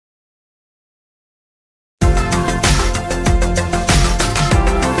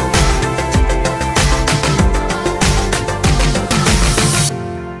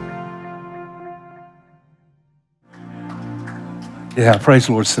Yeah, praise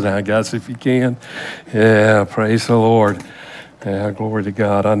the Lord. Sit down, guys, if you can. Yeah, praise the Lord. Yeah, glory to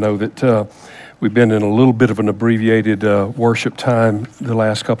God. I know that we've been in a little bit of an abbreviated worship time the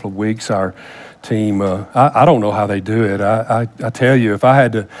last couple of weeks. Our team, I don't know how they do it. I tell you, if I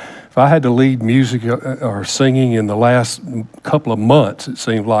had to lead music or singing in the last couple of months, it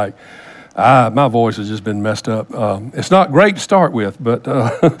seemed like my voice has just been messed up. It's not great to start with, but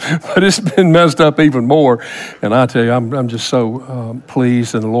but it's been messed up even more. And I tell you, I'm just so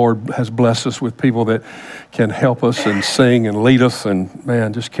pleased, and the Lord has blessed us with people that can help us and sing and lead us, and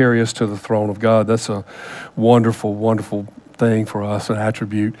man, just carry us to the throne of God. That's a wonderful, wonderful thing for us, an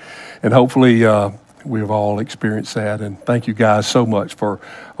attribute, and hopefully we've all experienced that. And thank you guys so much for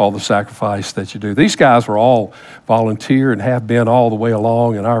all the sacrifice that you do. These guys were all volunteer and have been all the way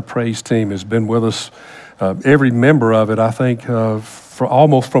along, and our praise team has been with us, every member of it, I think, for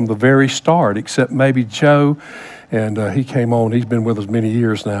almost from the very start, except maybe Joe, and he came on. He's been with us many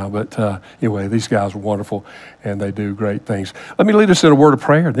years now, but anyway, these guys are wonderful, and they do great things. Let me lead us in a word of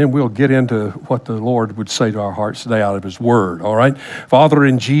prayer, and then we'll get into what the Lord would say to our hearts today out of His Word, all right? Father,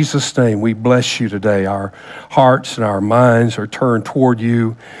 in Jesus' name, we bless You today. Our hearts and our minds are turned toward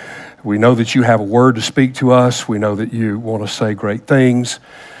You. We know that You have a word to speak to us. We know that You want to say great things.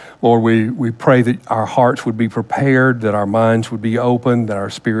 Lord, we pray that our hearts would be prepared, that our minds would be open, that our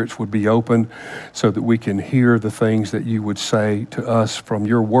spirits would be open, so that we can hear the things that You would say to us from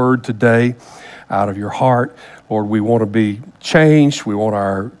Your word today, out of Your heart. Lord, we want to be changed. We want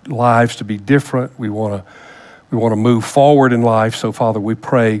our lives to be different. We want to move forward in life. So, Father, we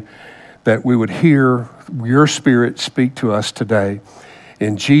pray that we would hear Your Spirit speak to us today.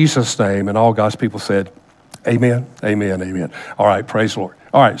 In Jesus' name, and all God's people said, amen, amen, amen. All right, praise the Lord.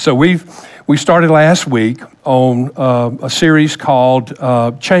 All right, so we started last week on a series called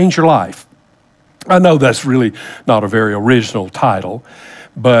Change Your Life. I know that's really not a very original title,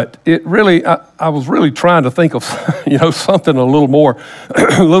 but it really, I was really trying to think of, something a little more,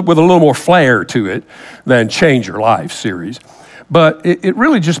 with a little more flair to it than Change Your Life series. But it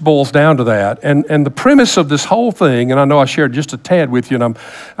really just boils down to that. And the premise of this whole thing, and I know I shared just a tad with you, and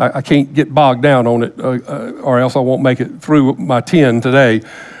I can't get bogged down on it, or else I won't make it through my 10 today.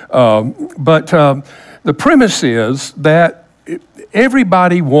 But the premise is that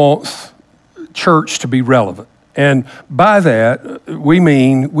everybody wants church to be relevant. And by that, we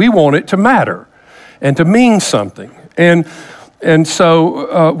mean we want it to matter and to mean something. And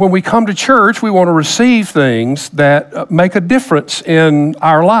so when we come to church, we want to receive things that make a difference in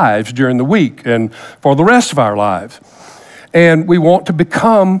our lives during the week and for the rest of our lives. And we want to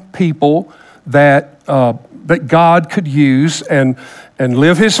become people that God could use and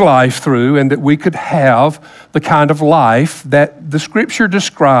live His life through, and that we could have the kind of life that the Scripture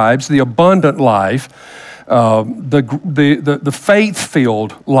describes, the abundant life, the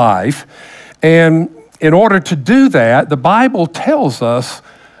faith-filled life. And in order to do that, the Bible tells us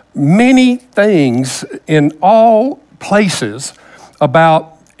many things in all places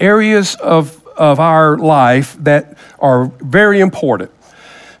about areas of our life that are very important.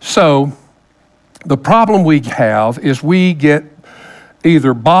 So the problem we have is we get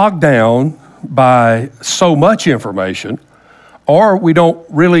either bogged down by so much information, or we're not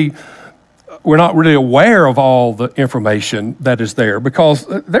really aware of all the information that is there, because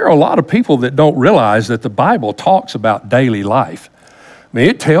there are a lot of people that don't realize that the Bible talks about daily life. I mean,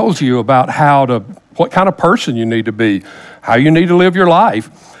 it tells you about what kind of person you need to be, how you need to live your life,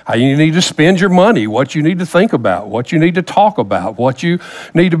 how you need to spend your money, what you need to think about, what you need to talk about, what you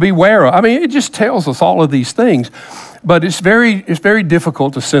need to be aware of. I mean, it just tells us all of these things, but it's very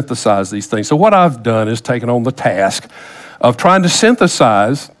difficult to synthesize these things. So what I've done is taken on the task of trying to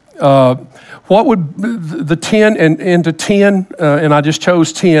synthesize what would the 10 and into 10, and I just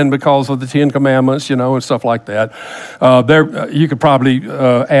chose 10 because of the 10 commandments, and stuff like that. You could probably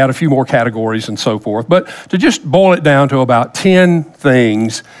add a few more categories and so forth, but to just boil it down to about 10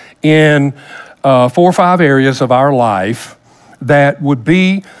 things in 4 or 5 areas of our life that would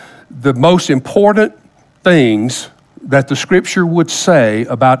be the most important things that the Scripture would say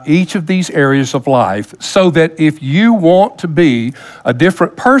about each of these areas of life, so that if you want to be a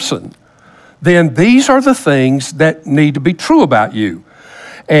different person, then these are the things that need to be true about you.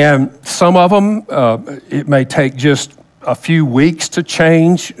 And some of them, it may take just a few weeks to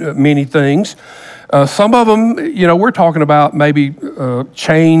change many things. Some of them, we're talking about maybe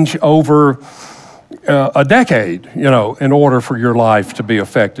change over a decade, in order for your life to be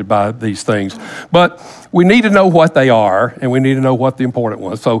affected by these things. But we need to know what they are, and we need to know what the important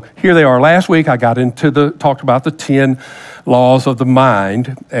ones. So here they are. Last week I talked about the 10 laws of the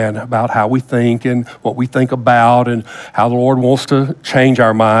mind and about how we think and what we think about and how the Lord wants to change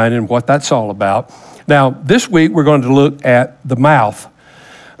our mind and what that's all about. Now, this week we're going to look at the mouth.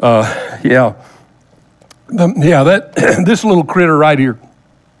 This little critter right here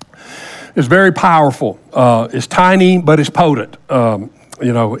is very powerful. It's tiny, but it's potent.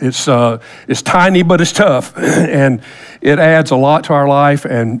 It's tiny, but it's tough. And it adds a lot to our life,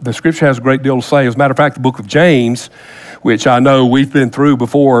 and the Scripture has a great deal to say. As a matter of fact, the book of James, which I know we've been through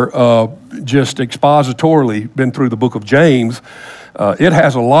before, just expositorily been through the book of James, it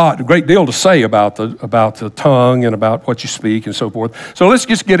has a great deal to say about the tongue and about what you speak and so forth. So let's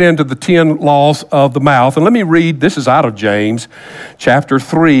just get into the 10 laws of the mouth. And let me read, this is out of James, chapter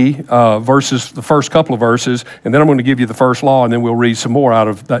 3, the first couple of verses, and then I'm going to give you the first law, and then we'll read some more out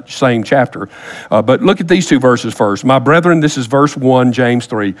of that same chapter. But look at these two verses first. My brethren, this is verse 1, James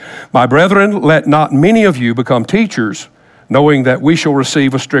 3. My brethren, let not many of you become teachers, knowing that we shall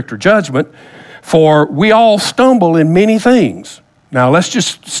receive a stricter judgment, for we all stumble in many things. Now, let's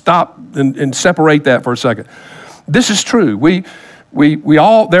just stop and separate that for a second. This is true.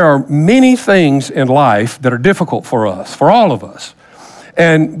 There are many things in life that are difficult for us, for all of us.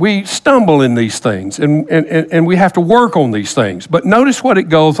 And we stumble in these things, and we have to work on these things. But notice what it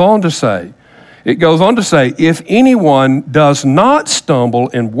goes on to say. It goes on to say, if anyone does not stumble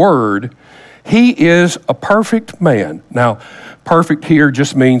in word, he is a perfect man. Now, perfect here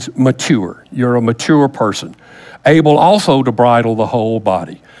just means mature. You're a mature person, able also to bridle the whole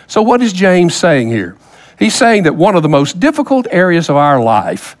body. So what is James saying here? He's saying that one of the most difficult areas of our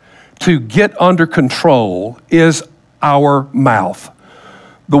life to get under control is our mouth.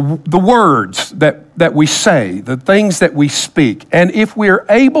 The words that we say, the things that we speak. And if we're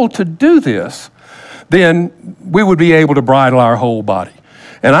able to do this, then we would be able to bridle our whole body.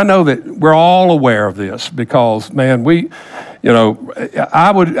 And I know that we're all aware of this because, man,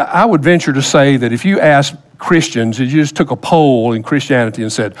 I would venture to say that if you ask Christians, if you just took a poll in Christianity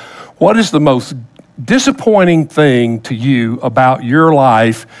and said, what is the most disappointing thing to you about your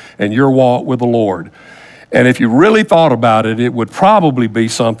life and your walk with the Lord? And if you really thought about it, it would probably be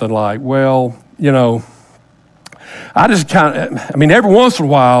something like, well, I just every once in a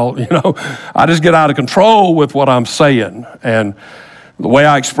while, I just get out of control with what I'm saying and the way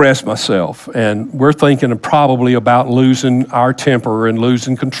I express myself. And we're thinking probably about losing our temper and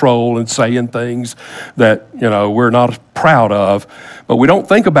losing control and saying things that, we're not proud of. But we don't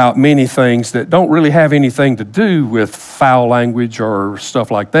think about many things that don't really have anything to do with foul language or stuff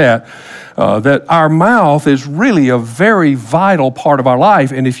like that. That our mouth is really a very vital part of our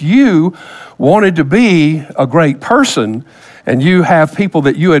life. And if you wanted to be a great person and you have people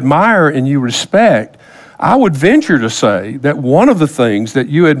that you admire and you respect, I would venture to say that one of the things that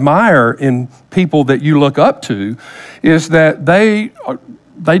you admire in people that you look up to is that they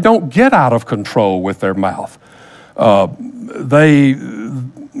don't get out of control with their mouth. They're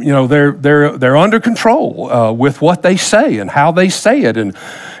under control with what they say and how they say it, and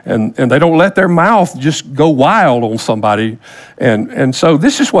they don't let their mouth just go wild on somebody. And so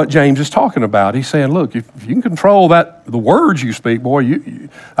this is what James is talking about. He's saying, look, if you can control the words you speak, boy,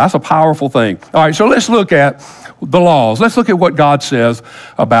 that's a powerful thing. All right, so let's look at the laws. Let's look at what God says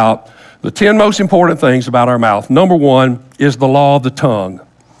about the 10 most important things about our mouth. Number 1 is the law of the tongue.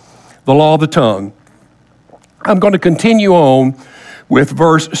 The law of the tongue. I'm going to continue on with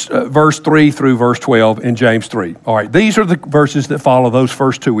verse 3 through verse 12 in James 3. All right, these are the verses that follow those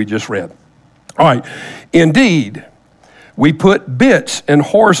first two we just read. All right, indeed, we put bits in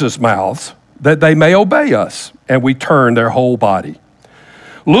horses' mouths that they may obey us, and we turn their whole body.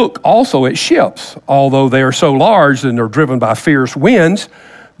 Look also at ships, although they are so large and are driven by fierce winds,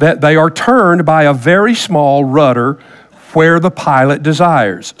 that they are turned by a very small rudder where the pilot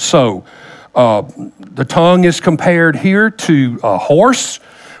desires. So, the tongue is compared here to a horse,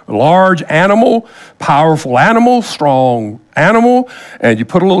 a large animal, powerful animal, strong animal, and you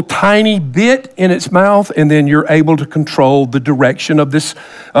put a little tiny bit in its mouth, and then you're able to control the direction of this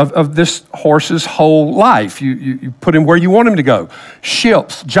horse's whole life. You put him where you want him to go.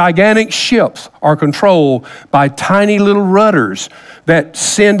 Ships, gigantic ships, are controlled by tiny little rudders that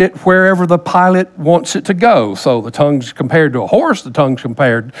send it wherever the pilot wants it to go. So the tongue's compared to a horse, the tongue's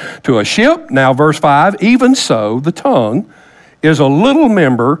compared to a ship. Now verse 5, even so the tongue is a little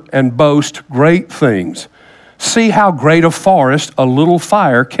member and boasts great things. See how great a forest a little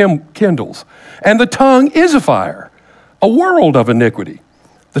fire kindles. And the tongue is a fire, a world of iniquity.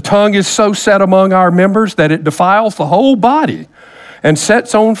 The tongue is so set among our members that it defiles the whole body and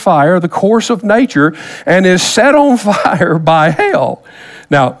sets on fire the course of nature and is set on fire by hell.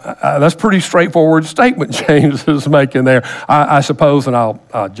 Now, that's a pretty straightforward statement James is making there. I suppose, and I'll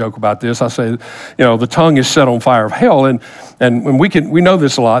joke about this. I say, the tongue is set on fire of hell, and when we know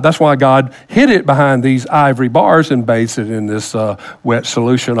this a lot. That's why God hid it behind these ivory bars and bathes it in this wet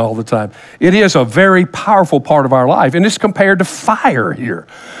solution all the time. It is a very powerful part of our life, and it's compared to fire here.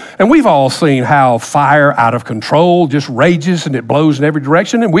 And we've all seen how fire out of control just rages and it blows in every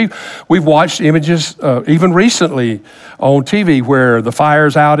direction. And we've watched images even recently on TV where the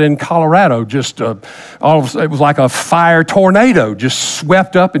fires out in Colorado just it was like a fire tornado just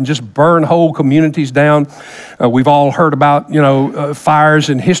swept up and just burned whole communities down. We've all heard about fires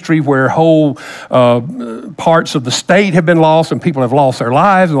in history where whole parts of the state have been lost and people have lost their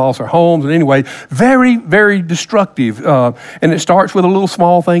lives and lost their homes. And anyway, very, very destructive. And it starts with a little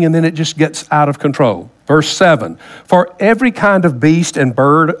small thing and then it just gets out of control. Verse 7, for every kind of beast and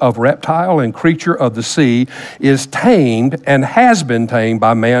bird, of reptile and creature of the sea is tamed and has been tamed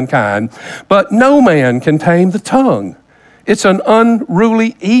by mankind, but no man can tame the tongue. It's an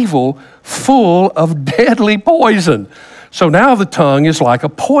unruly evil full of deadly poison. So now the tongue is like a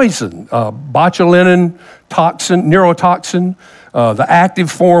poison, botulinum toxin, neurotoxin, the active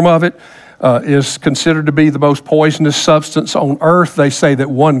form of it. Is considered to be the most poisonous substance on earth. They say that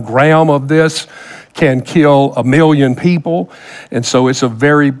 1 gram of this can kill 1 million people. And so it's a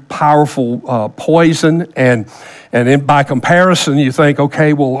very powerful poison. And by comparison, you think,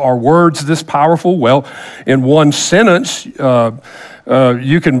 okay, well, are words this powerful? Well, in one sentence,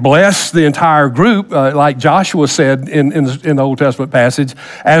 you can bless the entire group, like Joshua said in the Old Testament passage,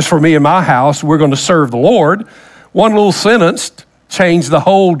 as for me and my house, we're going to serve the Lord. One little sentence changed the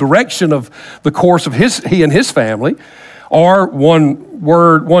whole direction of the course of he and his family. Or one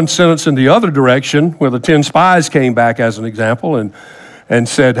word, one sentence in the other direction, where the 10 spies came back as an example and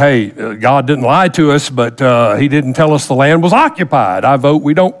said, hey, God didn't lie to us, but he didn't tell us the land was occupied. I vote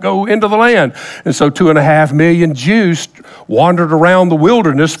we don't go into the land. And so 2.5 million Jews wandered around the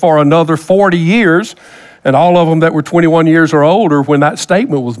wilderness for another 40 years. And all of them that were 21 years or older when that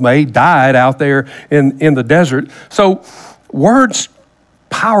statement was made died out there in the desert. So words,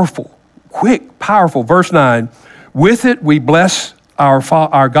 powerful, quick, powerful. Verse 9, with it we bless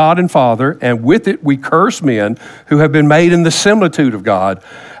our God and Father, and with it we curse men who have been made in the similitude of God.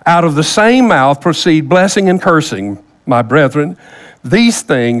 Out of the same mouth proceed blessing and cursing. My brethren, these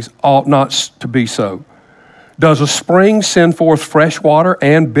things ought not to be so. Does a spring send forth fresh water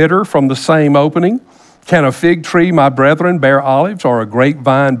and bitter from the same opening? Can a fig tree, my brethren, bear olives, or a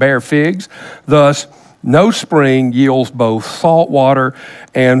grapevine bear figs? Thus, no spring yields both salt water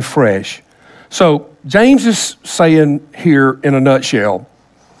and fresh. So James is saying here in a nutshell,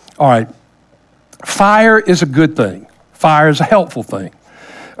 all right, fire is a good thing. Fire is a helpful thing.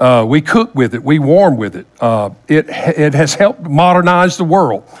 We cook with it. We warm with it. It has helped modernize the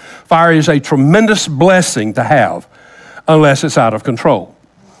world. Fire is a tremendous blessing to have unless it's out of control.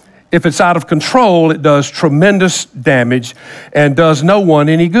 If it's out of control, it does tremendous damage and does no one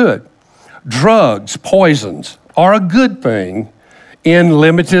any good. Drugs, poisons are a good thing in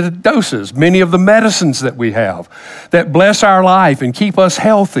limited doses. Many of the medicines that we have that bless our life and keep us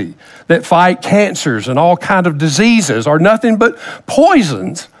healthy, that fight cancers and all kinds of diseases are nothing but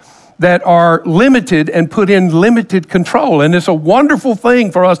poisons that are limited and put in limited control. And it's a wonderful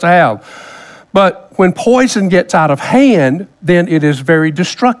thing for us to have. But when poison gets out of hand, then it is very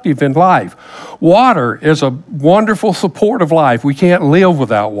destructive in life. Water is a wonderful support of life. We can't live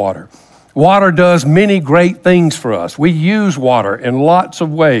without water. Water does many great things for us. We use water in lots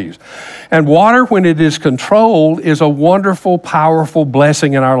of ways. And water, when it is controlled, is a wonderful, powerful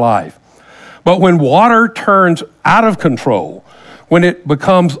blessing in our life. But when water turns out of control, when it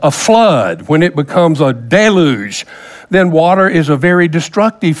becomes a flood, when it becomes a deluge, then water is a very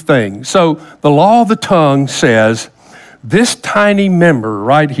destructive thing. So the law of the tongue says, this tiny member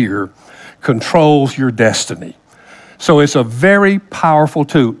right here controls your destiny. So it's a very powerful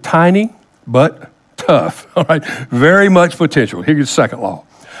tool. Tiny, but tough, all right? Very much potential. Here's the second law.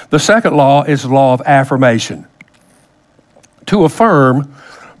 The second law is the law of affirmation. To affirm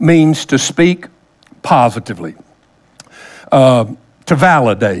means to speak positively, to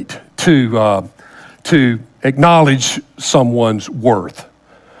validate, to acknowledge someone's worth.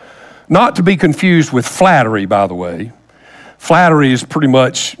 Not to be confused with flattery, by the way. Flattery is pretty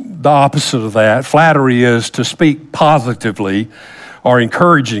much the opposite of that. Flattery is to speak positively or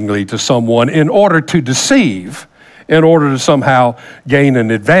encouragingly to someone in order to deceive, in order to somehow gain an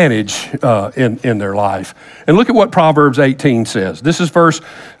advantage in their life. And look at what Proverbs 18 says. This is verse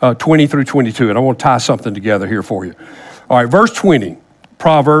 20 through 22, and I want to tie something together here for you. All right, verse 20,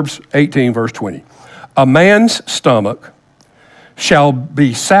 Proverbs 18, verse 20. A man's stomach shall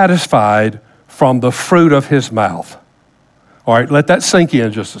be satisfied from the fruit of his mouth. All right, let that sink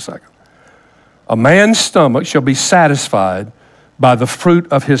in just a second. A man's stomach shall be satisfied by the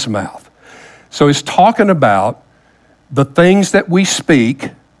fruit of his mouth. So he's talking about the things that we speak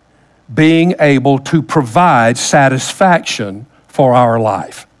being able to provide satisfaction for our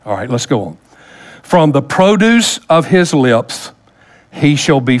life. All right, let's go on. From the produce of his lips, he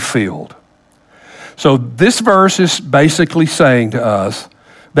shall be filled. So this verse is basically saying to us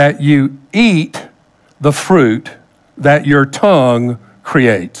that you eat the fruit that your tongue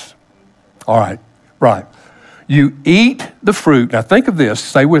creates. All right, right. You eat the fruit. Now think of this,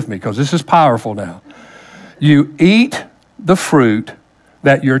 stay with me because this is powerful now. You eat the fruit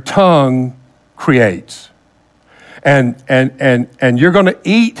that your tongue creates. And you're going to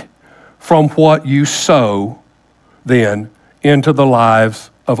eat from what you sow then into the lives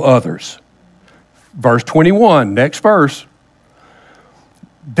of others. Verse 21, next verse.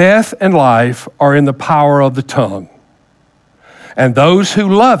 Death and life are in the power of the tongue. And those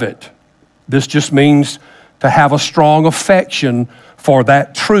who love it, this just means to have a strong affection for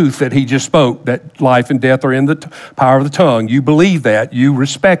that truth that he just spoke, that life and death are in the power of the tongue. You believe that, you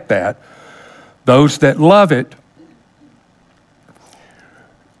respect that. Those that love it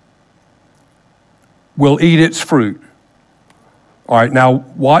will eat its fruit. All right, now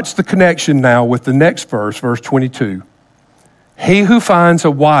watch the connection now with the next verse, verse 22. He who finds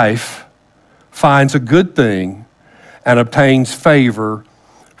a wife finds a good thing and obtains favor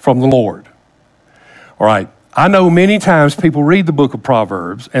from the Lord. All right, I know many times people read the book of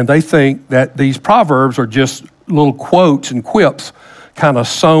Proverbs and they think that these Proverbs are just little quotes and quips kind of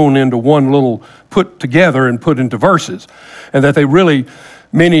sewn into one little, put together and put into verses, and that they really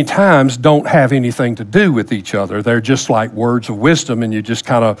many times don't have anything to do with each other. They're just like words of wisdom and you just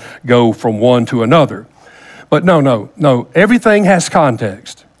kind of go from one to another. But no, everything has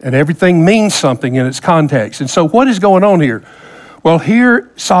context and everything means something in its context. And so what is going on here? Well,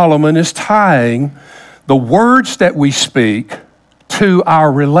 here Solomon is tying the words that we speak to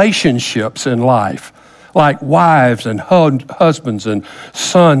our relationships in life, like wives and husbands and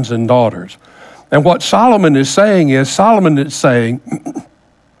sons and daughters. And what Solomon is saying,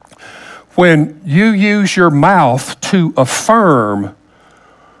 when you use your mouth to affirm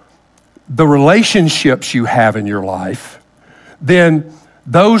the relationships you have in your life, then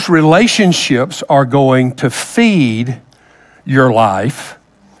those relationships are going to feed your life,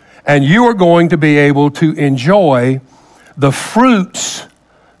 and you are going to be able to enjoy the fruits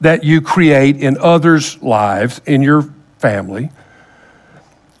that you create in others' lives, in your family,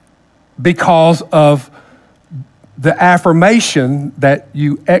 because of the affirmation that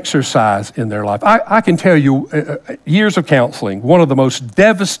you exercise in their life. I can tell you, years of counseling, one of the most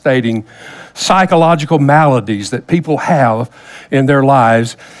devastating psychological maladies that people have in their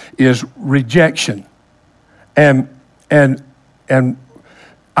lives is rejection. And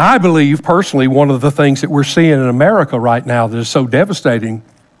I believe personally one of the things that we're seeing in America right now that is so devastating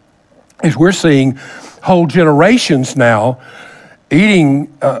is we're seeing whole generations now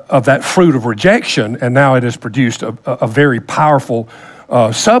eating of that fruit of rejection, and now it has produced a very powerful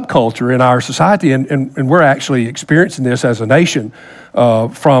subculture in our society, and we're actually experiencing this as a nation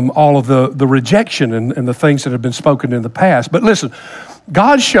from all of the rejection and the things that have been spoken in the past. But listen,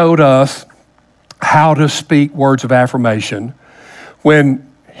 God showed us how to speak words of affirmation when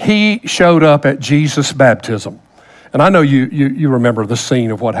he showed up at Jesus' baptism. And I know you remember the scene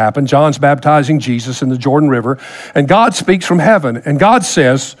of what happened. John's baptizing Jesus in the Jordan River, and God speaks from heaven, and God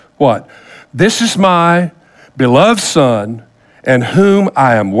says, what? This is my beloved Son, in whom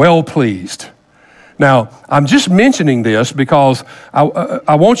I am well pleased. Now, I'm just mentioning this because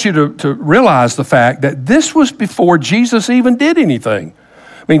I want you to realize the fact that this was before Jesus even did anything.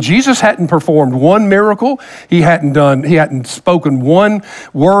 I mean, Jesus hadn't performed one miracle. He hadn't spoken one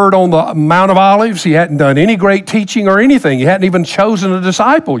word on the Mount of Olives. He hadn't done any great teaching or anything. He hadn't even chosen a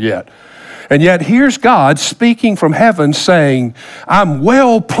disciple yet. And yet here's God speaking from heaven saying, I'm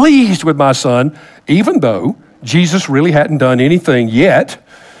well pleased with my Son, even though Jesus really hadn't done anything yet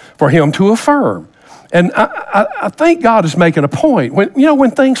for him to affirm. And I think God is making a point.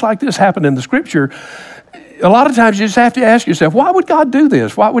 When things like this happen in the Scripture, a lot of times you just have to ask yourself, why would God do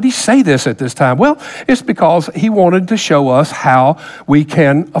this? Why would he say this at this time? Well, it's because he wanted to show us how we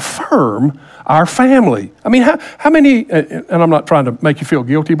can affirm our family. I mean, how many, and I'm not trying to make you feel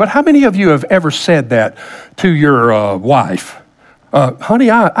guilty, but how many of you have ever said that to your wife? Honey,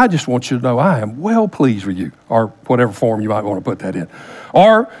 I just want you to know I am well pleased with you, or whatever form you might want to put that in.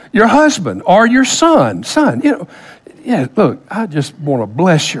 Or your husband, or your son, yeah, look, I just want to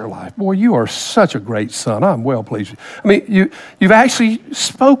bless your life. Boy, you are such a great son. I'm well pleased with you. I mean, you've actually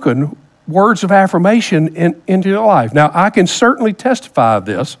spoken words of affirmation into your life. Now, I can certainly testify of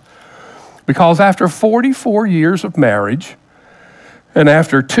this because after 44 years of marriage and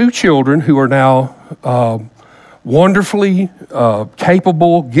after 2 children who are now wonderfully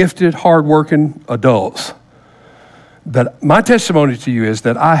capable, gifted, hardworking adults, that my testimony to you is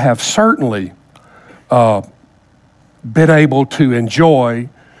that I have certainly been able to enjoy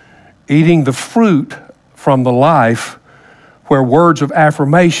eating the fruit from the life where words of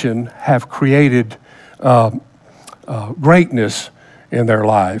affirmation have created greatness in their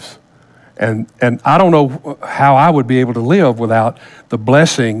lives. And I don't know how I would be able to live without the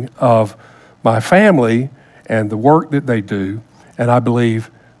blessing of my family and the work that they do. And I believe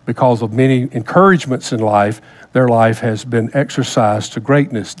because of many encouragements in life, their life has been exercised to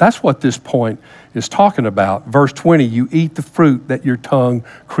greatness. That's what this point is talking about. Verse 20, you eat the fruit that your tongue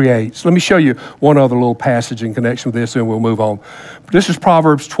creates. Let me show you one other little passage in connection with this, and we'll move on. This is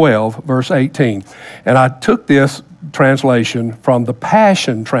Proverbs 12, verse 18. And I took this translation from the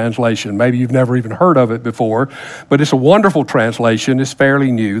Passion Translation. Maybe you've never even heard of it before, but it's a wonderful translation. It's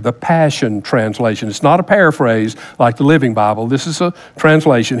fairly new, the Passion Translation. It's not a paraphrase like the Living Bible. This is a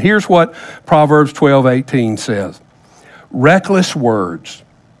translation. Here's what Proverbs 12:18 says. Reckless words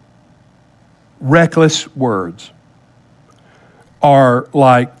are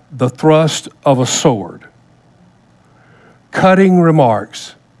like the thrust of a sword. Cutting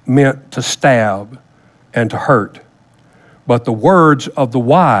remarks meant to stab and to hurt. But the words of the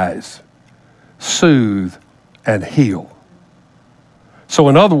wise soothe and heal. So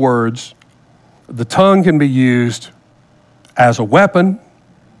in other words, the tongue can be used as a weapon,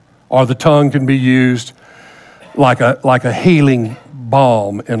 or the tongue can be used like a healing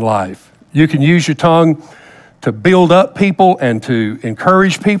balm in life. You can use your tongue to build up people and to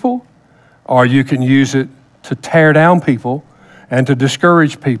encourage people, or you can use it to tear down people and to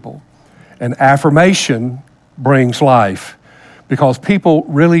discourage people. And affirmation brings life because people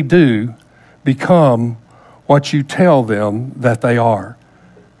really do become what you tell them that they are.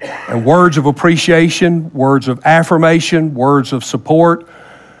 And words of appreciation, words of affirmation, words of support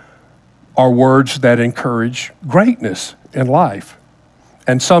are words that encourage greatness in life.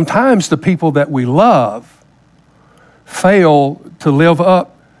 And sometimes the people that we love fail to live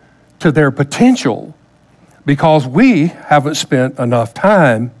up to their potential because we haven't spent enough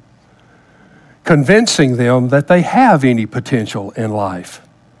time convincing them that they have any potential in life.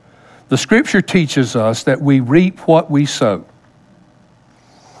 The scripture teaches us that we reap what we sow.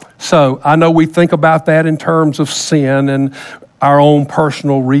 So I know we think about that in terms of sin and our own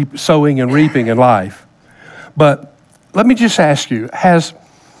personal sowing and reaping in life. But let me just ask you, has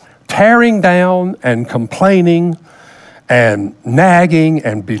tearing down and complaining and nagging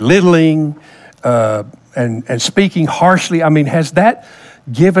and belittling and speaking harshly, I mean, has that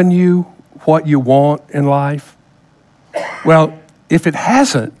given you what you want in life? Well, if it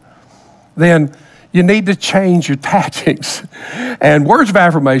hasn't, then you need to change your tactics. And words of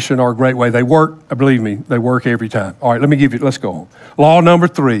affirmation are a great way. They work, believe me, they work every time. All right, let's go on. Law number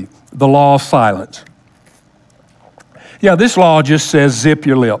 3, the law of silence. Yeah, this law just says zip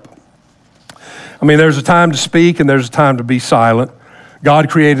your lip. I mean, there's a time to speak and there's a time to be silent.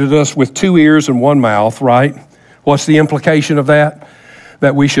 God created us with 2 ears and 1 mouth, right? What's the implication of that?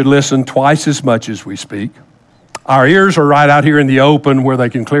 That we should listen twice as much as we speak. Our ears are right out here in the open where they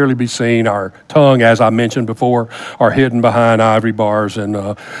can clearly be seen. Our tongue, as I mentioned before, are hidden behind ivory bars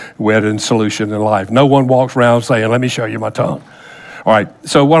and wet in solution in life. No one walks around saying, let me show you my tongue. All right,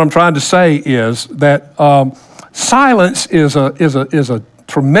 so what I'm trying to say is that silence is a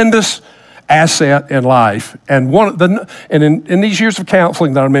tremendous asset in life. And in these years of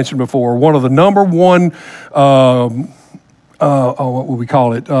counseling that I mentioned before, one of the number one, what would we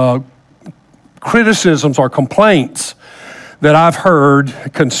call it, criticisms or complaints that I've heard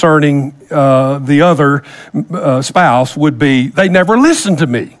concerning the other spouse would be, they never listen to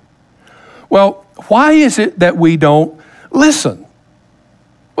me. Well, why is it that we don't listen?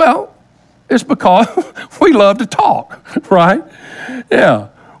 Well, it's because we love to talk, right? Yeah.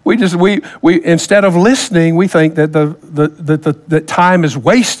 We instead of listening, we think that that time is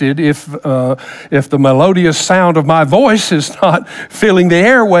wasted if the melodious sound of my voice is not filling the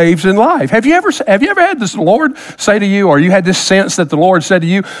airwaves in life. Have you ever had this Lord say to you, or you had this sense that the Lord said to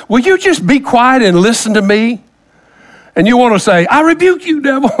you, will you just be quiet and listen to me? And you want to say, I rebuke you,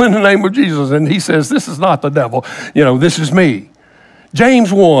 devil, in the name of Jesus. And he says, this is not the devil. This is me.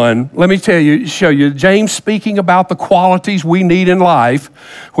 James 1, let me show you, James speaking about the qualities we need in life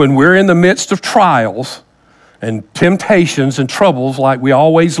when we're in the midst of trials and temptations and troubles like we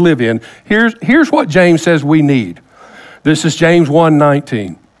always live in. Here's what James says we need. This is James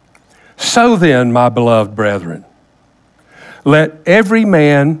 1:19. So then, my beloved brethren, let every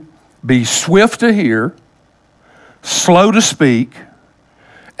man be swift to hear, slow to speak,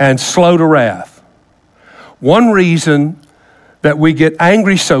 and slow to wrath. One reason that we get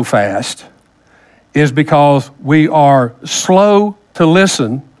angry so fast is because we are slow to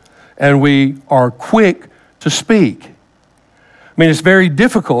listen and we are quick to speak. I mean, it's very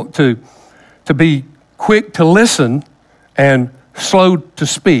difficult to be quick to listen and slow to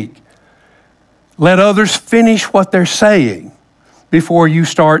speak. Let others finish what they're saying before you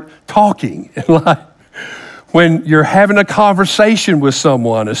start talking. When you're having a conversation with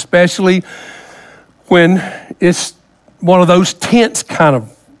someone, especially when it's one of those tense kind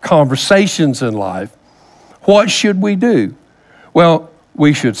of conversations in life, what should we do? Well,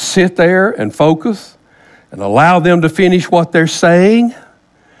 we should sit there and focus and allow them to finish what they're saying.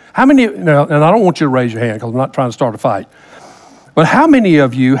 How many, now, and I don't want you to raise your hand because I'm not trying to start a fight, but how many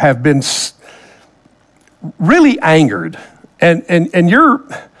of you have been really angered and your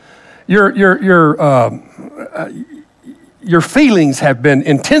feelings have been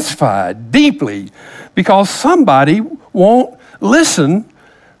intensified deeply because somebody won't listen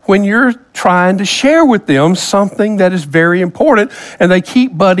when you're trying to share with them something that is very important, and they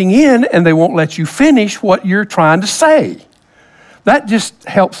keep butting in and they won't let you finish what you're trying to say. That just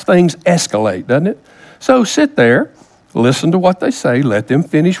helps things escalate, doesn't it? So sit there, listen to what they say, let them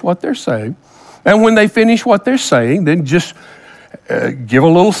finish what they're saying, and when they finish what they're saying, then just give a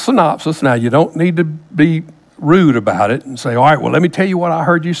little synopsis. Now, you don't need to be rude about it and say, all right, well, let me tell you what I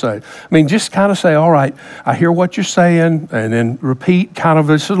heard you say. I mean, just kind of say, all right, I hear what you're saying, and then repeat kind of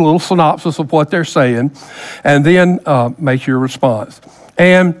this little synopsis of what they're saying, and then make your response.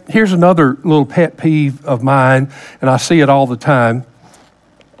 And here's another little pet peeve of mine, and I see it all the time.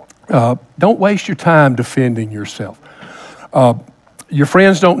 Don't waste your time defending yourself. Your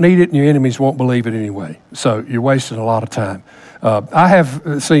friends don't need it, and your enemies won't believe it anyway. So you're wasting a lot of time. I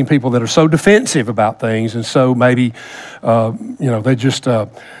have seen people that are so defensive about things, and so maybe, they just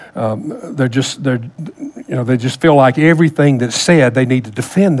feel like everything that's said, they need to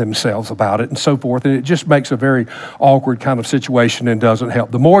defend themselves about it and so forth, and it just makes a very awkward kind of situation and doesn't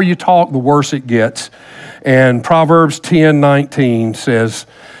help. The more you talk, the worse it gets. And Proverbs 10:19 says,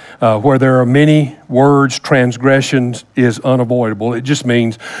 where there are many words, transgressions is unavoidable. It just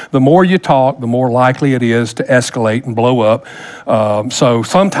means the more you talk, the more likely it is to escalate and blow up. So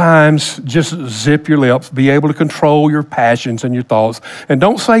sometimes just zip your lips, be able to control your passions and your thoughts, and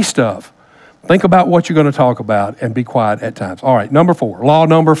don't say stuff. Think about what you're going to talk about and be quiet at times. All right, number 4, law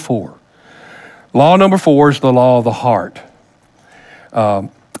number 4. Law number 4 is the law of the heart.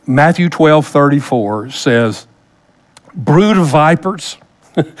 Matthew 12:34 says, brood of vipers.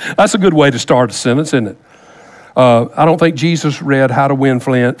 That's a good way to start a sentence, isn't it? I don't think Jesus read How to Win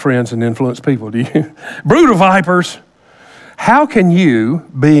Friends and Influence People, do you? Brood of vipers, how can you,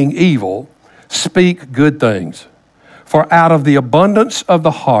 being evil, speak good things? For out of the abundance of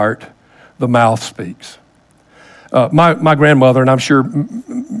the heart, the mouth speaks. My grandmother, and I'm sure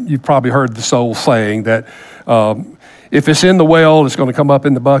you've probably heard the old saying that if it's in the well, it's going to come up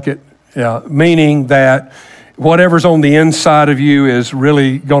in the bucket, meaning that whatever's on the inside of you is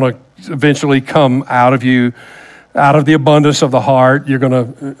really going to eventually come out of you. Out of the abundance of the heart, you're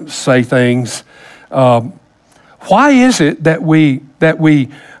going to say things. Why is it that we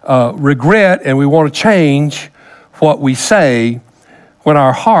regret and we want to change what we say when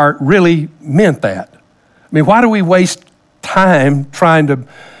our heart really meant that? I mean, why do we waste time trying to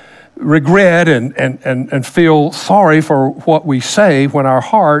regret and feel sorry for what we say when our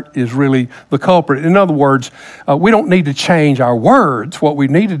heart is really the culprit? In other words, we don't need to change our words. What we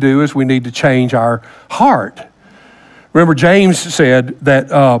need to do is we need to change our heart. Remember, James said that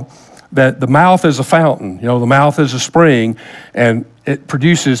the mouth is a fountain. The mouth is a spring, and it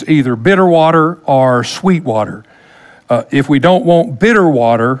produces either bitter water or sweet water. If we don't want bitter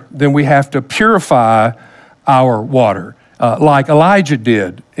water, then we have to purify our water. Like Elijah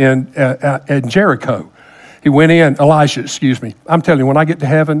did in Jericho. He went in, Elisha, excuse me. I'm telling you, when I get to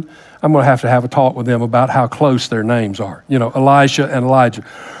heaven, I'm going to have a talk with them about how close their names are. You know, Elisha and Elijah.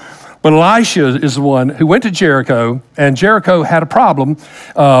 But Elisha is the one who went to Jericho, and Jericho had a problem.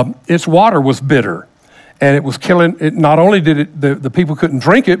 Its water was bitter, and it was killing. It not only did it the people couldn't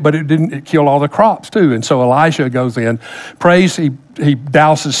drink it, but it killed all the crops too. And so Elisha goes in, prays. He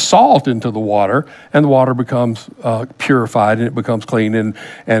douses salt into the water, and the water becomes purified, and it becomes clean, and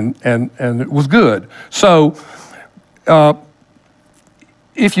it was good. So,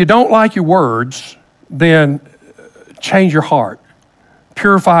 if you don't like your words, then change your heart.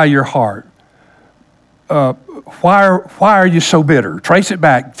 Purify your heart. Why are you so bitter? Trace it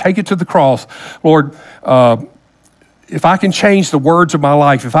back. Take it to the cross. Lord, if I can change the words of my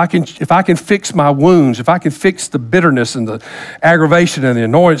life, if I can fix my wounds, if I can fix the bitterness and the aggravation and the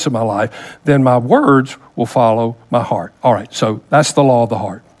annoyance of my life, then my words will follow my heart. All right, so that's the law of the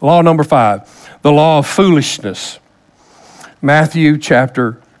heart. Law number 5, the law of foolishness. Matthew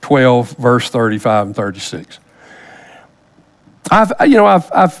chapter 12, verse 35 and 36. I've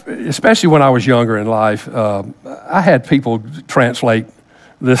especially when I was younger in life, I had people translate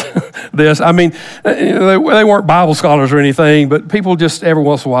this. I mean, they weren't Bible scholars or anything, but people just every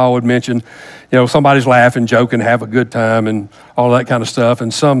once in a while would mention, somebody's laughing, joking, have a good time, and all that kind of stuff.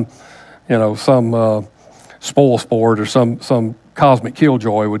 And some spoil sport or some cosmic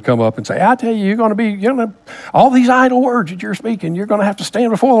killjoy would come up and say, I tell you, you're going to all these idle words that you're speaking, you're going to have to stand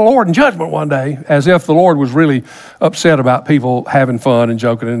before the Lord in judgment one day, as if the Lord was really upset about people having fun and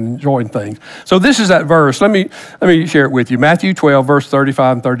joking and enjoying things. So this is that verse. Let me share it with you. Matthew 12, verse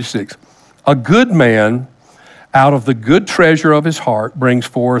 35 and 36. A good man out of the good treasure of his heart brings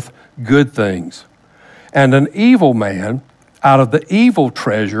forth good things, and an evil man out of the evil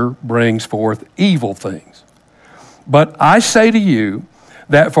treasure brings forth evil things. But I say to you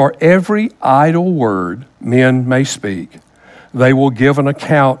that for every idle word men may speak, they will give an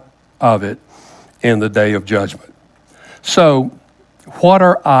account of it in the day of judgment. So, what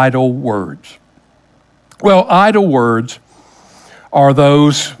are idle words? Well, idle words are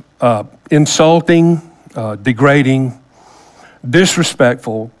those insulting, degrading,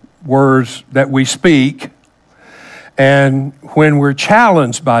 disrespectful words that we speak, and when we're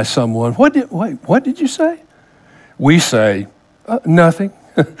challenged by someone, what did you say? We say, nothing,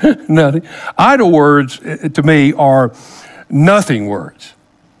 nothing. Idle words, to me, are nothing words.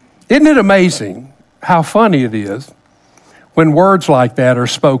 Isn't it amazing how funny it is when words like that are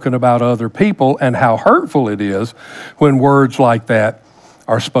spoken about other people, and how hurtful it is when words like that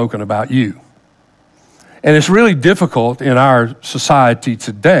are spoken about you? And it's really difficult in our society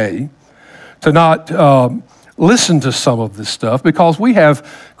today to not listen to some of this stuff, because we have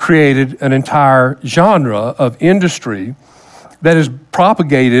created an entire genre of industry that is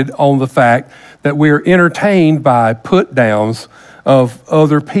propagated on the fact that we're entertained by put-downs of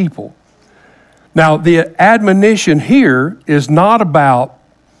other people. Now, the admonition here is not about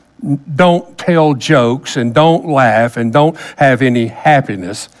don't tell jokes and don't laugh and don't have any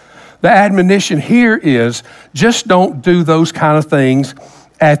happiness. The admonition here is just don't do those kind of things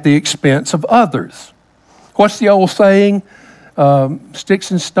at the expense of others. What's the old saying? Sticks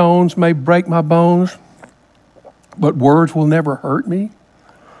and stones may break my bones, but words will never hurt me.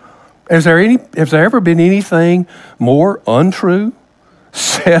 Has there ever been anything more untrue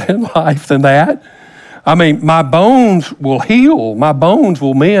said in life than that? I mean, my bones will heal, my bones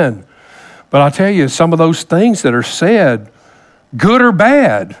will mend. But I tell you, some of those things that are said, good or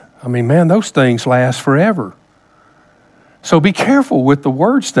bad, I mean, man, those things last forever. So be careful with the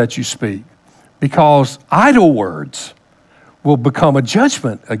words that you speak, because idle words will become a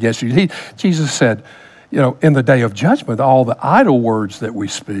judgment against you. Jesus said, in the day of judgment, all the idle words that we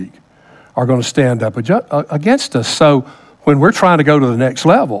speak are going to stand up against us. So when we're trying to go to the next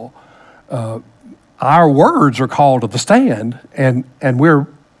level, our words are called to the stand, and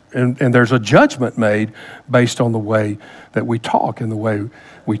there's a judgment made based on the way that we talk and the way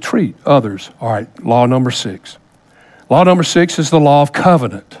we treat others. All right, law number 6. Law number 6 is the law of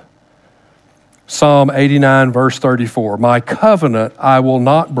covenant. Psalm 89, verse 34. My covenant I will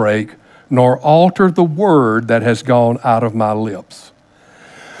not break, nor alter the word that has gone out of my lips.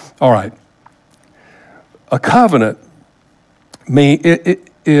 All right. A covenant it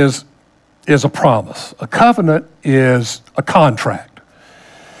is a promise. A covenant is a contract.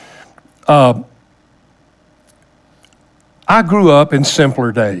 I grew up in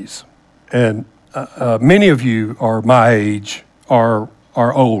simpler days, and many of you are my age, are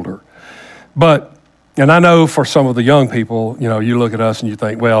older. And I know for some of the young people, you look at us and you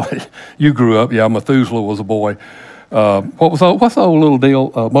think, well, you grew up, yeah, Methuselah was a boy. What's the old little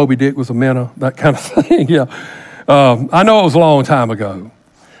deal? Moby Dick was a minnow, that kind of thing. Yeah, I know it was a long time ago,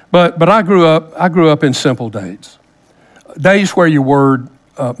 but I grew up in simple days where your word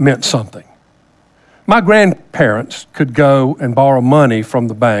meant something. My grandparents could go and borrow money from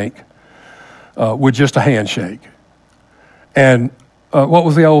the bank with just a handshake. And what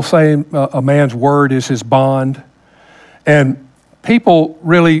was the old saying? A man's word is his bond. And people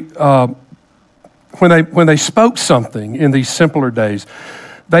really, when they spoke something in these simpler days,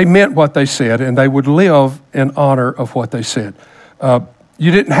 they meant what they said, and they would live in honor of what they said.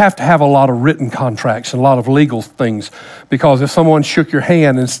 You didn't have to have a lot of written contracts and a lot of legal things, because if someone shook your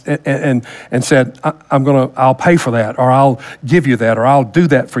hand and said, I'll pay for that, or I'll give you that, or I'll do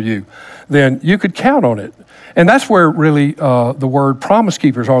that for you, then you could count on it. And that's where really the word Promise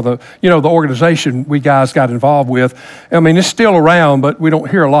Keepers, or the organization we guys got involved with. I mean, it's still around, but we don't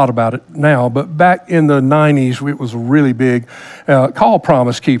hear a lot about it now. But back in the 90s, it was really big, called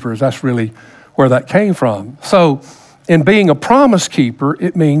Promise Keepers. That's really where that came from. So in being a promise keeper,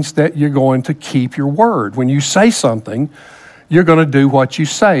 it means that you're going to keep your word. When you say something, you're going to do what you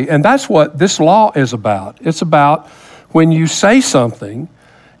say. And that's what this law is about. It's about when you say something,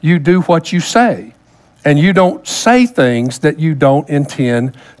 you do what you say. And you don't say things that you don't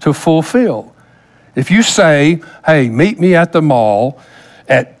intend to fulfill. If you say, hey, meet me at the mall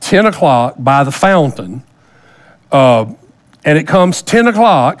at 10 o'clock by the fountain, and it comes 10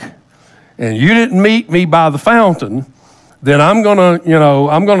 o'clock, and you didn't meet me by the fountain, then I'm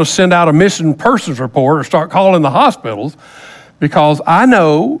gonna send out a missing persons report or start calling the hospitals, because I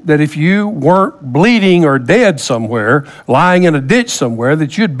know that if you weren't bleeding or dead somewhere, lying in a ditch somewhere,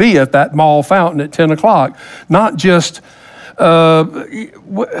 that you'd be at that mall fountain at 10 o'clock, not just, where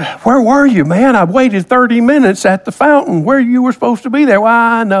were you, man? I waited 30 minutes at the fountain where you were supposed to be there. Well,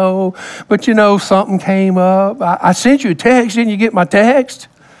 I know, but something came up. I sent you a text. Didn't you get my text?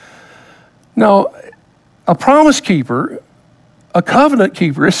 No, a promise keeper, a covenant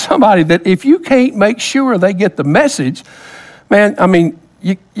keeper, is somebody that if you can't make sure they get the message, man, I mean,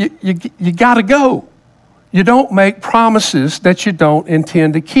 you got to go. You don't make promises that you don't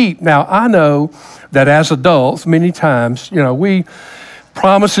intend to keep. Now, I know that as adults, many times,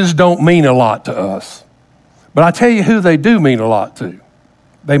 promises don't mean a lot to us. But I tell you who they do mean a lot to.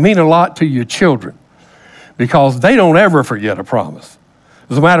 They mean a lot to your children, because they don't ever forget a promise.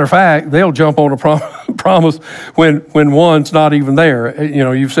 As a matter of fact, they'll jump on a promise when one's not even there.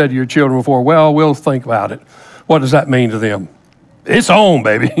 You've said to your children before, well, we'll think about it. What does that mean to them? It's on,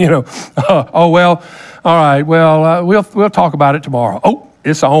 baby. Oh, well, all right, well, we'll talk about it tomorrow. Oh,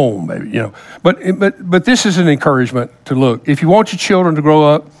 it's on, baby. But this is an encouragement to look. If you want your children to grow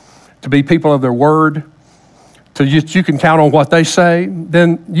up to be people of their word, you can count on what they say,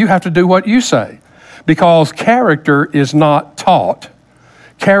 then you have to do what you say, because character is not taught.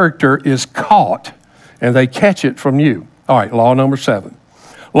 Character is caught, and they catch it from you. All right, law number 7.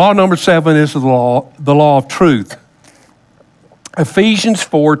 Law number 7 is the law of truth. Ephesians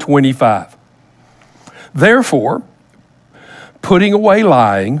 4:25. Therefore, putting away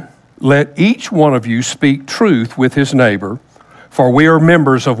lying, let each one of you speak truth with his neighbor, for we are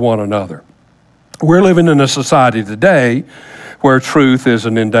members of one another. We're living in a society today where truth is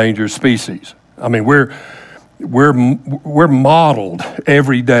an endangered species. I mean, we're modeled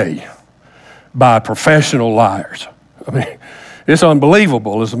every day by professional liars. I mean, it's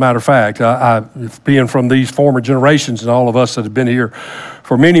unbelievable. As a matter of fact, I being from these former generations, and all of us that have been here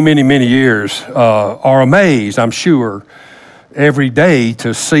for many, many, many years are amazed, I'm sure, every day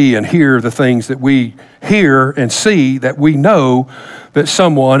to see and hear the things that we hear and see, that we know that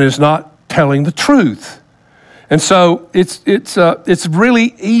someone is not telling the truth. And so it's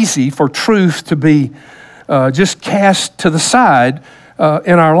really easy for truth to be just cast to the side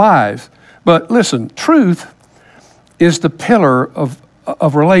in our lives. But listen, truth is the pillar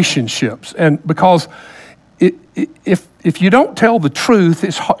of relationships. And because if you don't tell the truth,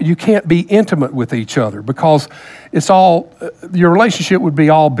 you can't be intimate with each other, because your relationship would be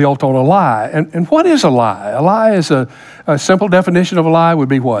all built on a lie. And what is a lie? A lie is a simple definition of a lie would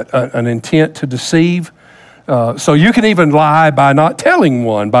be what? An intent to deceive. So you can even lie by not telling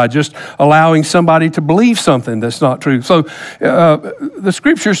one, by just allowing somebody to believe something that's not true. So the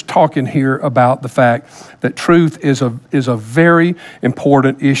scripture's talking here about the fact that truth is a very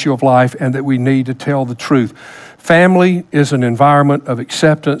important issue of life, and that we need to tell the truth. Family is an environment of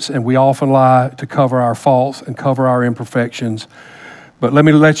acceptance, and we often lie to cover our faults and cover our imperfections. But let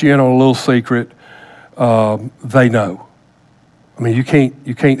me let you in on a little secret. They know. I mean, you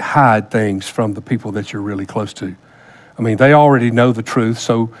can't hide things from the people that you're really close to. I mean, they already know the truth,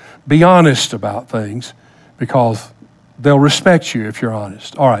 so be honest about things, because They'll respect you if you're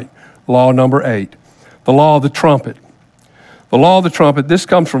honest. All right, law number 8, the law of the trumpet. The law of the trumpet, this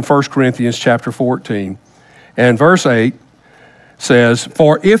comes from 1 Corinthians chapter 14. And verse 8 says,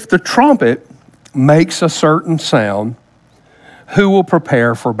 "For if the trumpet makes a certain sound, who will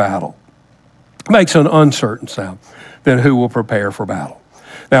prepare for battle?" Makes an uncertain sound, then who will prepare for battle?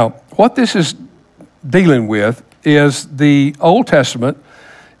 Now, what this is dealing with is the Old Testament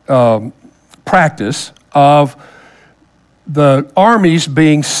practice of the armies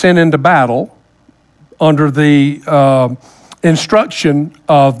being sent into battle under the instruction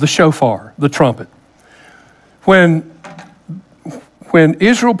of the shofar, the trumpet. When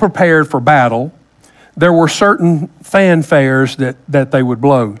Israel prepared for battle, there were certain fanfares that they would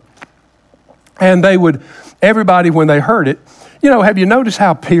blow. And they would, everybody when they heard it, have you noticed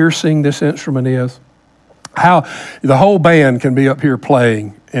how piercing this instrument is? How the whole band can be up here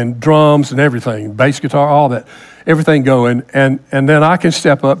playing, and drums and everything, bass guitar, all that, everything going, and then I can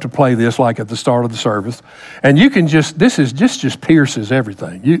step up to play this like at the start of the service, and you can just pierces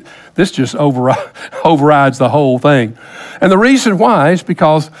everything. This just overrides the whole thing. And the reason why is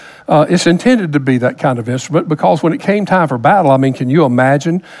because it's intended to be that kind of instrument, because when it came time for battle, can you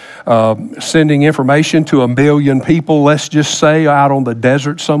imagine sending information to 1 million people, let's just say, out on the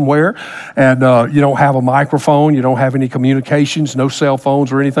desert somewhere, and you don't have a microphone, you don't have any communications, no cell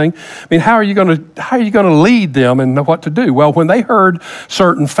phones or anything. How are you going to lead them and know what to do? Well, when they heard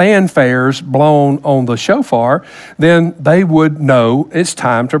certain fanfares blown on the shofar, then they would know it's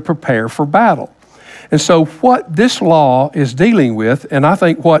time to prepare for battle. And so what this law is dealing with, and I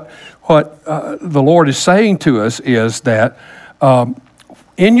think what the Lord is saying to us is that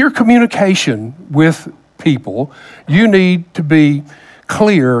in your communication with people, you need to be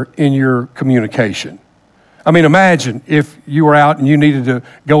clear in your communication. Imagine if you were out and you needed to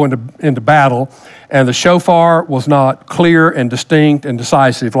go into battle and the shofar was not clear and distinct and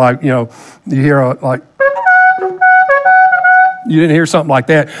decisive, like, you hear like, you didn't hear something like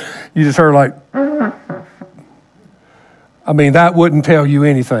that. You just heard like, that wouldn't tell you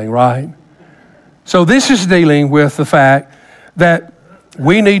anything, right? So this is dealing with the fact that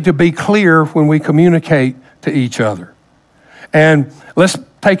we need to be clear when we communicate to each other. And let's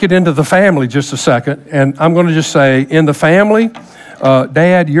take it into the family just a second. And I'm going to just say, in the family,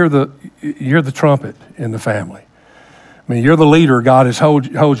 Dad, you're the trumpet in the family. You're the leader. God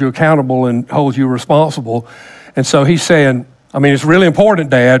holds you accountable and holds you responsible. And so he's saying, it's really important,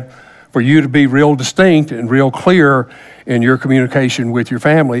 Dad, for you to be real distinct and real clear in your communication with your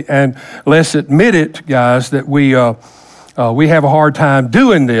family. And let's admit it, guys, that we have a hard time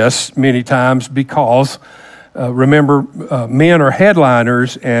doing this many times because, remember, men are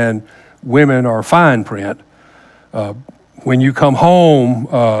headliners and women are fine print. When you come home,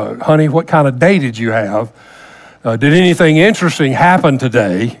 honey, what kind of day did you have? Did anything interesting happen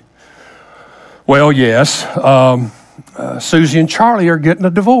today? Well, yes. Susie and Charlie are getting a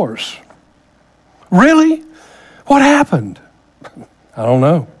divorce. Really? What happened? I don't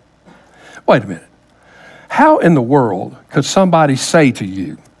know. Wait a minute. How in the world could somebody say to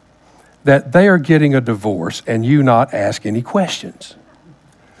you that they are getting a divorce and you not ask any questions?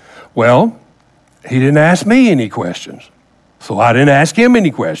 Well, he didn't ask me any questions, so I didn't ask him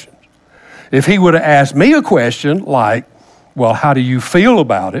any questions. If he would have asked me a question like, well, how do you feel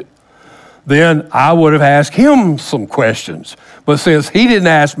about it? Then I would have asked him some questions. But since he didn't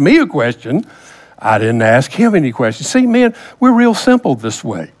ask me a question, I didn't ask him any questions. See, man, we're real simple this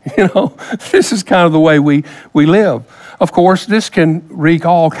way. This is kind of the way we live. Of course, this can wreak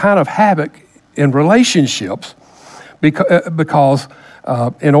all kind of havoc in relationships because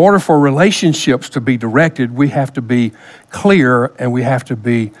in order for relationships to be directed, we have to be clear and we have to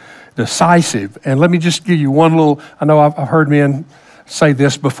be decisive. And let me just give you one little, I know I've heard men say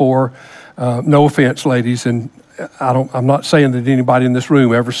this before. No offense, ladies, and I'm not saying that anybody in this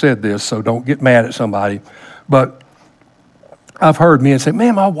room ever said this, so don't get mad at somebody. But I've heard men say,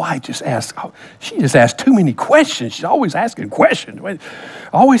 man, my wife she just asked too many questions. She's always asking questions.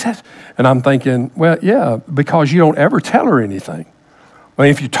 Always asks. And I'm thinking, well, yeah, because you don't ever tell her anything.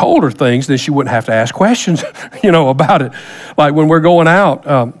 If you told her things, then she wouldn't have to ask questions, about it. Like when we're going out,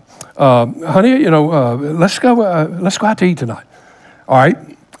 honey, let's go out to eat tonight. All right.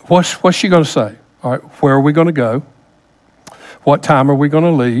 What's she going to say? All right, where are we going to go? What time are we going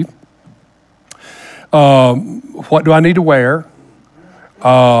to leave? What do I need to wear?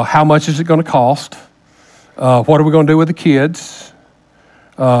 How much is it going to cost? What are we going to do with the kids?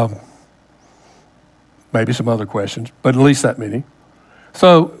 Maybe some other questions, but at least that many.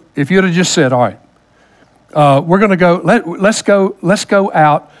 So if you'd have just said, all right, we're going to go, let's go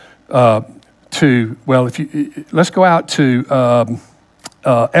out to, well, let's go out to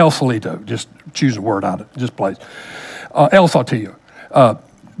El Solito. Just choose a word out of just place. El Saltillo.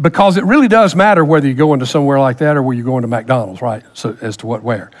 Because it really does matter whether you go into somewhere like that or where you're going to McDonald's, right? So as to what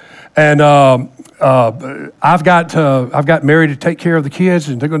where. And I've got Mary to take care of the kids,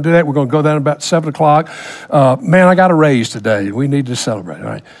 and they're going to do that. We're going to go down about 7 o'clock. Man, I got a raise today. We need to celebrate,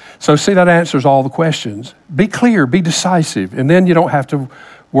 right? So see, that answers all the questions. Be clear, be decisive, and then you don't have to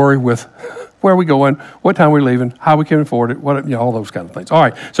worry with where are we going, what time we're leaving, how we can afford it, all those kind of things. All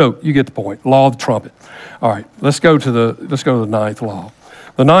right, so you get the point. Law of the trumpet. All right, let's go to the ninth law.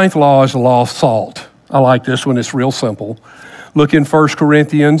 The ninth law is the law of salt. I like this one. It's real simple. Look in 1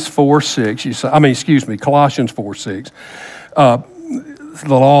 Corinthians 4:6. Colossians 4:6.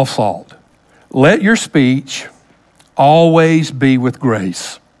 The law of salt. Let your speech always be with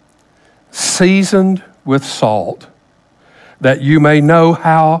grace, seasoned with salt, that you may know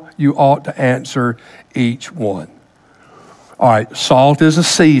how you ought to answer each one. All right, salt is a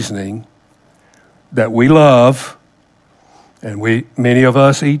seasoning that we love, and many of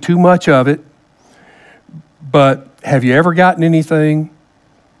us eat too much of it. But have you ever gotten anything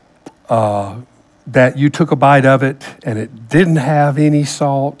that you took a bite of it and it didn't have any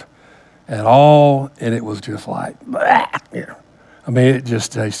salt at all, and it was just like, yeah. I mean, it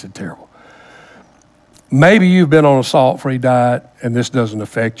just tasted terrible. Maybe you've been on a salt-free diet and this doesn't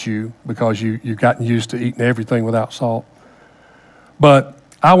affect you because you've gotten used to eating everything without salt. But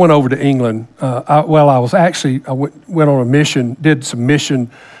I went over to England. I went on a mission, did some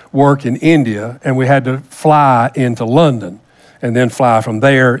mission work in India, and we had to fly into London and then fly from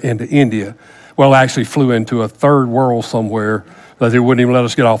there into India. Well, I actually flew into a third world somewhere that they wouldn't even let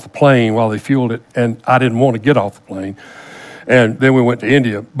us get off the plane while they fueled it, and I didn't want to get off the plane. And then we went to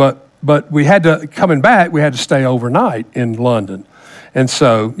India. But we had to, coming back, we had to stay overnight in London. And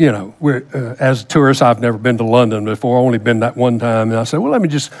so, as a tourist, I've never been to London before, only been that one time. And I said, well, let me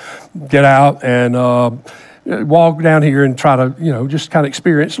just get out and walk down here and try to, just kind of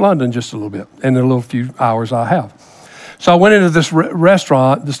experience London just a little bit in the little few hours I have. So I went into this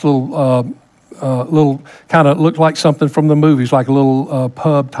restaurant, this little kind of looked like something from the movies, like a little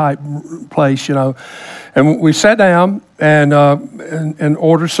pub type place, And we sat down and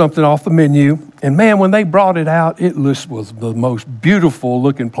ordered something off the menu. And man, when they brought it out, it was the most beautiful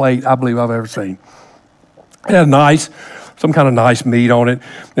looking plate I believe I've ever seen. It had some kind of nice meat on it.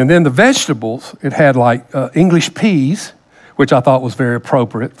 And then the vegetables, it had like English peas, which I thought was very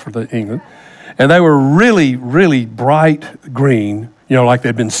appropriate for the England. And they were really, really bright green, like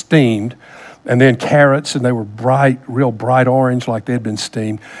they'd been steamed. And then carrots, and they were real bright orange, like they'd been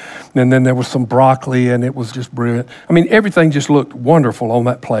steamed. And then there was some broccoli, and it was just brilliant. I mean, everything just looked wonderful on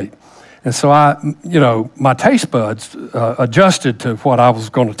that plate. And so my taste buds adjusted to what I was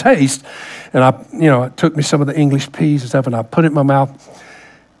going to taste. And it took me some of the English peas and stuff, and I put it in my mouth.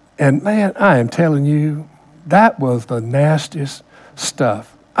 And man, I am telling you, that was the nastiest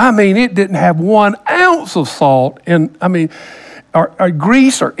stuff. I mean, it didn't have 1 ounce of salt. And I mean, or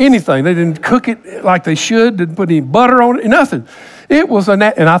grease or anything. They didn't cook it like they should, didn't put any butter on it, nothing. It was and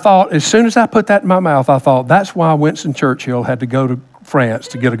I thought, as soon as I put that in my mouth, I thought, that's why Winston Churchill had to go to France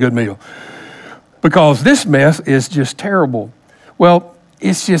to get a good meal. Because this mess is just terrible. Well,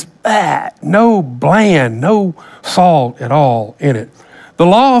 it's just no bland, no salt at all in it. The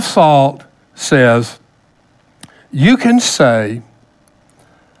law of salt says you can say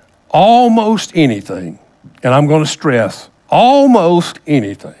almost anything, and I'm going to stress, almost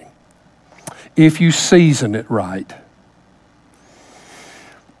anything, if you season it right.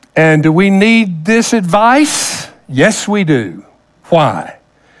 And do we need this advice? Yes, we do. Why?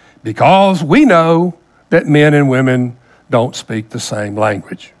 Because we know that men and women don't speak the same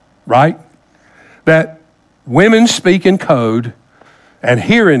language, right? That women speak in code and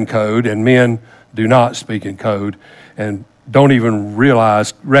hear in code, and men do not speak in code and don't even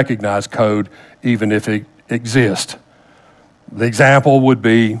recognize code, even if it exists. The example would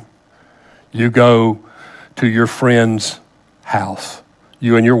be you go to your friend's house.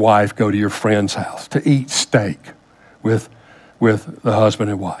 You and your wife go to your friend's house to eat steak with the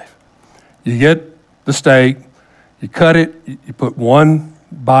husband and wife. You get the steak, you cut it, you put one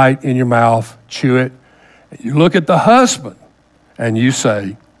bite in your mouth, chew it. You look at the husband and you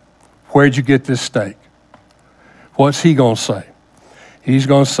say, where'd you get this steak? What's he going to say? He's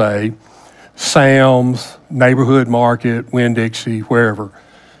going to say, Sam's, neighborhood market, Winn-Dixie, wherever.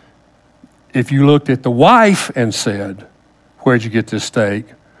 If you looked at the wife and said, where'd you get this steak?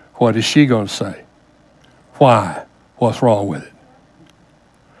 What is she going to say? Why? What's wrong with it?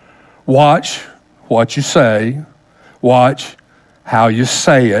 Watch what you say. Watch how you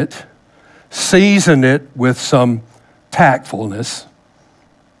say it. season it with some tactfulness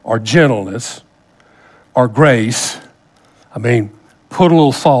or gentleness or grace. I mean, put a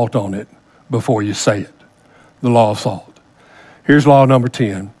little salt on it before you say it. The law of salt. Here's law number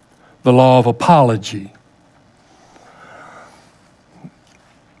 10, the law of apology.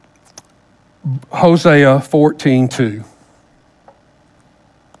 Hosea 14:2.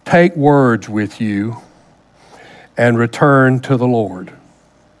 Take words with you and return to the Lord.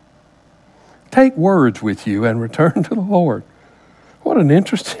 Take words with you and return to the Lord. What an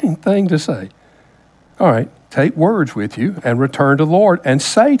interesting thing to say. All right, take words with you and return to the Lord and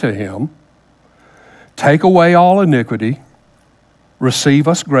say to him, take away all iniquity, receive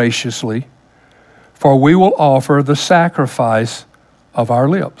us graciously, for we will offer the sacrifice of our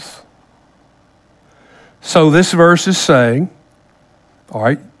lips. So this verse is saying, all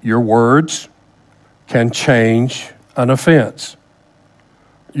right, your words can change an offense.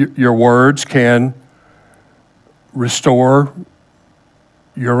 Your words can restore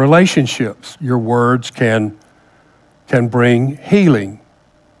your relationships. Your words can bring healing.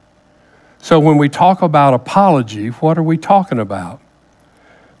 So when we talk about apology, what are we talking about?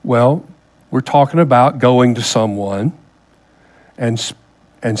 Well, we're talking about going to someone and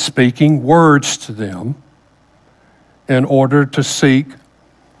speaking words to them in order to seek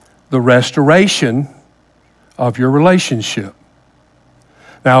the restoration of your relationship.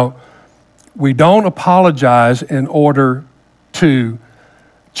 Now, we don't apologize in order to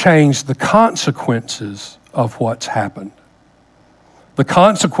change the consequences of what's happened. The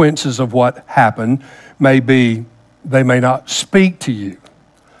consequences of what happened may be they may not speak to you.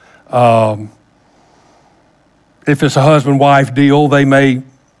 If it's a husband-wife deal, they may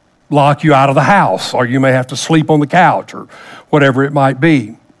lock you out of the house, or you may have to sleep on the couch, or whatever it might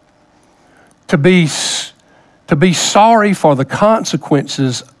be. To be sorry for the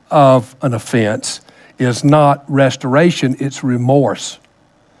consequences of an offense is not restoration, it's remorse.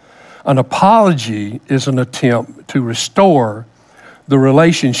 An apology is an attempt to restore the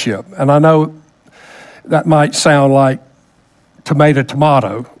relationship. And I know that might sound like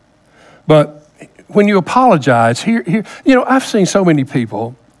tomato, but when you apologize, I've seen so many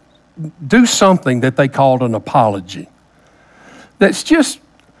people do something that they called an apology that's just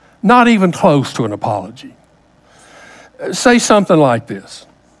not even close to an apology. Say something like this.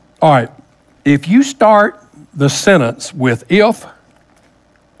 All right, if you start the sentence with if,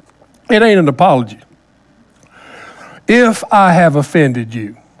 it ain't an apology. If I have offended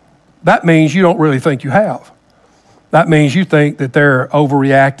you, that means you don't really think you have. That means you think that they're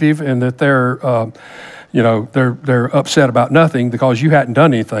overreactive and that they're upset about nothing because you hadn't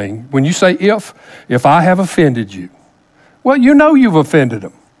done anything. When you say if I have offended you, well, you know you've offended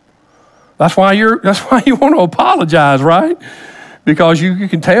them. That's why you want to apologize, right? Because you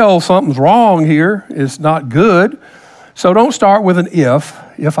can tell something's wrong here. It's not good. So don't start with an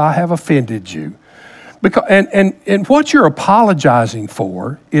if I have offended you. Because, and what you're apologizing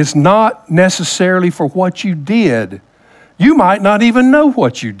for is not necessarily for what you did. You might not even know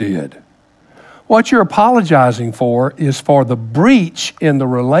what you did. What you're apologizing for is for the breach in the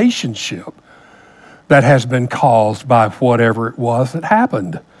relationship that has been caused by whatever it was that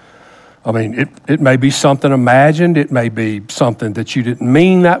happened. I mean, it may be something imagined. It may be something that you didn't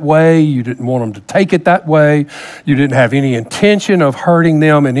mean that way. You didn't want them to take it that way. You didn't have any intention of hurting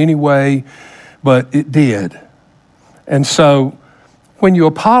them in any way, but it did. And so when you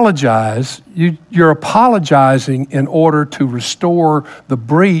apologize, you're apologizing in order to restore the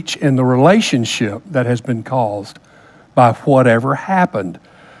breach in the relationship that has been caused by whatever happened,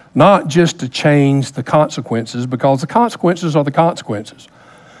 not just to change the consequences, because the consequences are the consequences.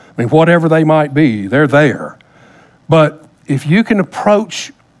 I mean, whatever they might be, they're there. But if you can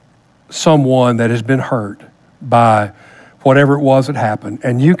approach someone that has been hurt by whatever it was that happened,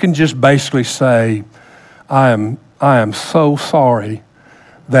 and you can just basically say, I am so sorry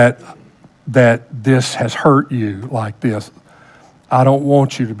that this has hurt you like this. I don't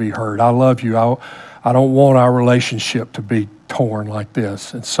want you to be hurt. I love you. I don't want our relationship to be torn like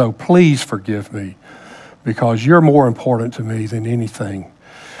this. And so please forgive me, because you're more important to me than anything.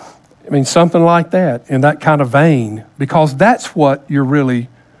 I mean, something like that, in that kind of vein, because that's what you're really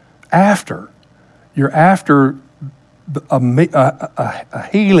after. You're after a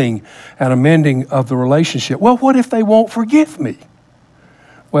healing and a mending of the relationship. Well, what if they won't forgive me?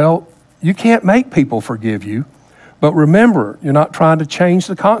 Well, you can't make people forgive you, but remember, you're not trying to change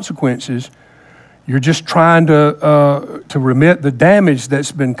the consequences. You're just trying to remit the damage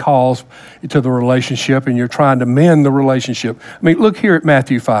that's been caused to the relationship, and you're trying to mend the relationship. I mean, look here at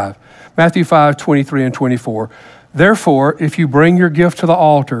Matthew 5. Matthew 5, 23 and 24. Therefore, if you bring your gift to the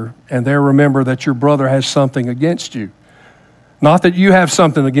altar and there remember that your brother has something against you, not that you have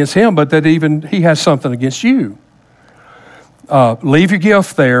something against him, but that even he has something against you. Leave your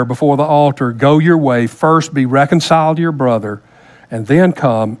gift there before the altar. Go your way. First be reconciled to your brother, and then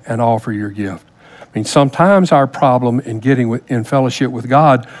come and offer your gift. I mean, sometimes our problem in getting in fellowship with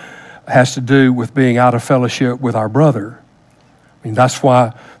God has to do with being out of fellowship with our brother. I mean, that's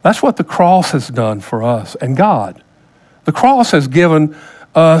what the cross has done for us and God. The cross has given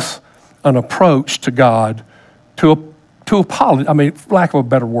us an approach to God to apologize, I mean, for lack of a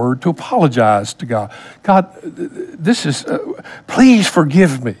better word, to apologize to God. God, this is, please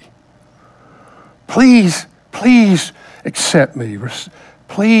forgive me. Please accept me.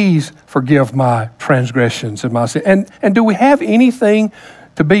 Please forgive my transgressions and my sin. And do we have anything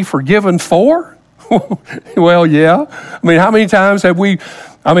to be forgiven for? Well, yeah. I mean, how many times have we've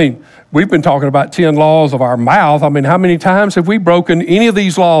been talking about 10 laws of our mouth. I mean, how many times have we broken any of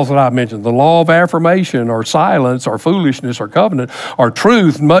these laws that I mentioned? The law of affirmation or silence or foolishness or covenant or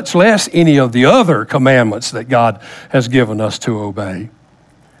truth, much less any of the other commandments that God has given us to obey.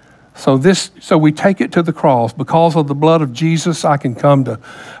 So we take it to the cross. Because of the blood of Jesus, I can come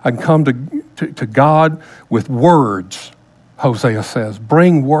to God with words, Hosea says.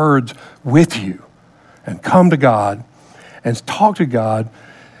 Bring words with you and come to God and talk to God.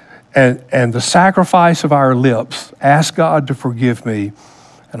 And the sacrifice of our lips, ask God to forgive me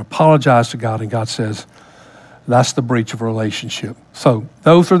and apologize to God. And God says, that's the breach of relationship. So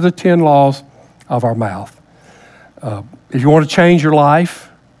those are the 10 laws of our mouth. If you want to change your life,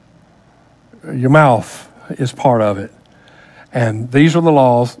 your mouth is part of it. And these are the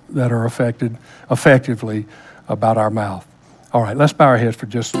laws that are effectively about our mouth. All right, let's bow our heads for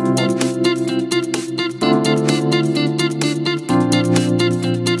just a moment.